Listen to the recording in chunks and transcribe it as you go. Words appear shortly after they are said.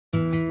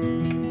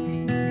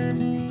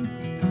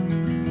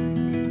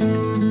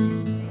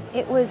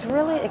was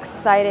really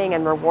exciting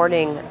and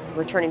rewarding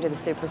returning to the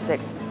Super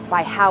 6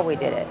 by how we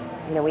did it.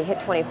 You know, we hit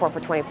 24 for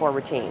 24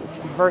 routines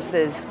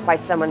versus by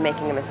someone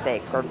making a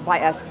mistake or by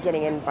us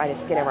getting in by the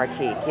skin of our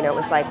teeth. You know, it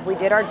was like we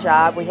did our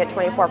job, we hit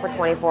 24 for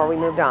 24, we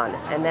moved on.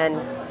 And then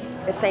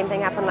the same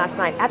thing happened last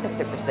night at the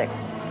Super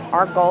 6.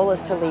 Our goal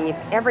is to leave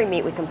every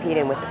meet we compete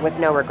in with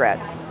no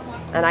regrets.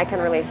 And I can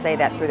really say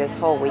that through this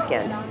whole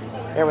weekend.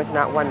 There was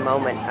not one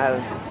moment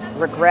of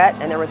regret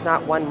and there was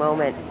not one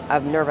moment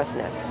of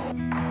nervousness.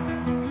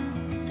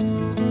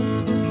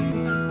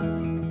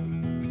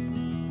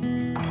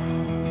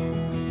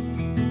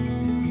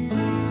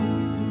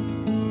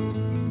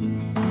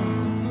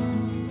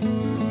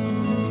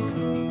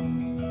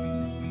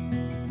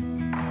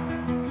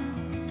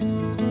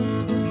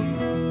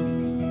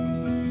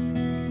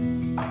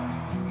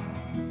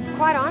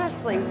 Quite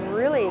honestly,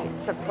 really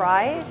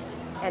surprised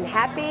and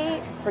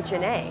happy for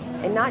Janae,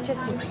 and not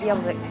just to be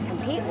able to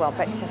compete well,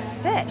 but to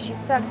stick. She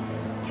stuck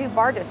 2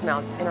 bar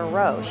dismounts in a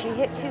row. She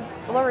hit 2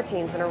 floor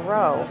routines in a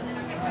row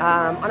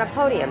on a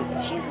podium.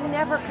 She's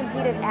never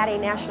competed at a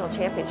national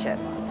championship.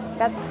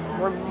 That's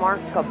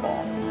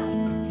remarkable.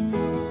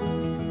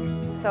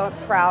 So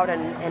proud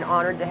and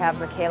honored to have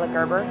Michaela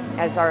Gerber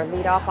as our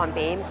lead off on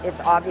beam. It's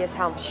obvious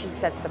how she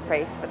sets the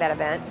pace for that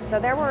event. So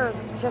there were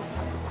just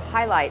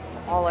highlights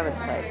all over the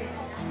place.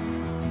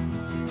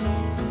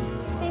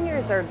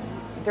 Seniors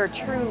they're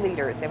true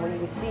leaders, and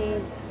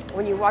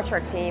when you watch our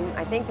team,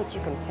 I think that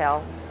you can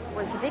tell.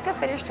 When Sadiqa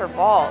finished her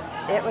vault,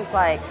 it was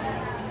like,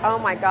 oh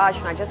my gosh,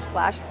 and I just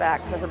flashed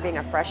back to her being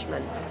a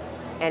freshman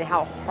and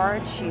how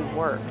hard she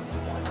worked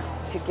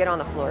to get on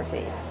the floor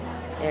team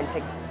and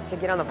to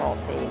get on the vault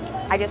team.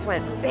 I just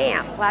went,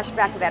 bam, flashed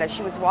back to that as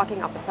she was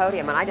walking off the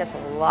podium, and I just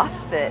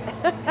lost it.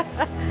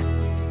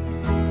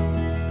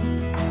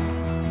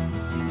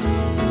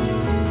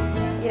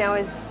 You know,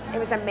 it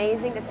was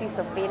amazing to see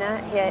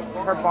Sofina hit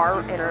her bar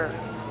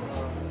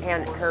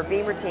and her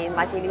beam routine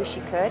like we knew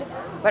she could,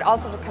 but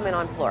also to come in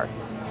on floor.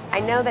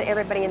 I know that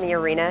everybody in the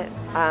arena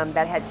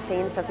that had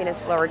seen Sofina's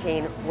floor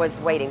routine was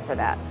waiting for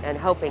that and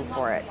hoping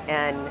for it,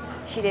 and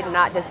she did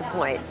not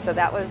disappoint, so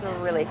that was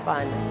really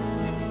fun.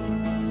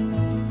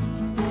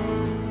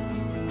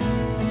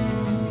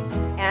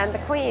 And the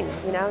queen,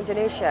 you know,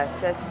 Danusha,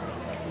 just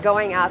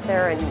going out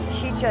there, and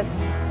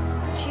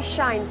she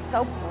shines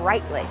so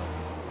brightly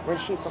when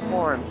she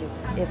performs.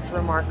 It's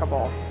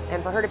remarkable.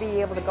 And for her to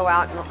be able to go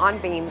out on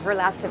beam, her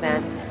last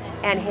event,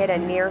 and hit a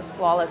near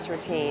flawless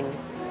routine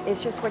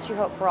is just what you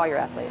hope for all your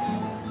athletes.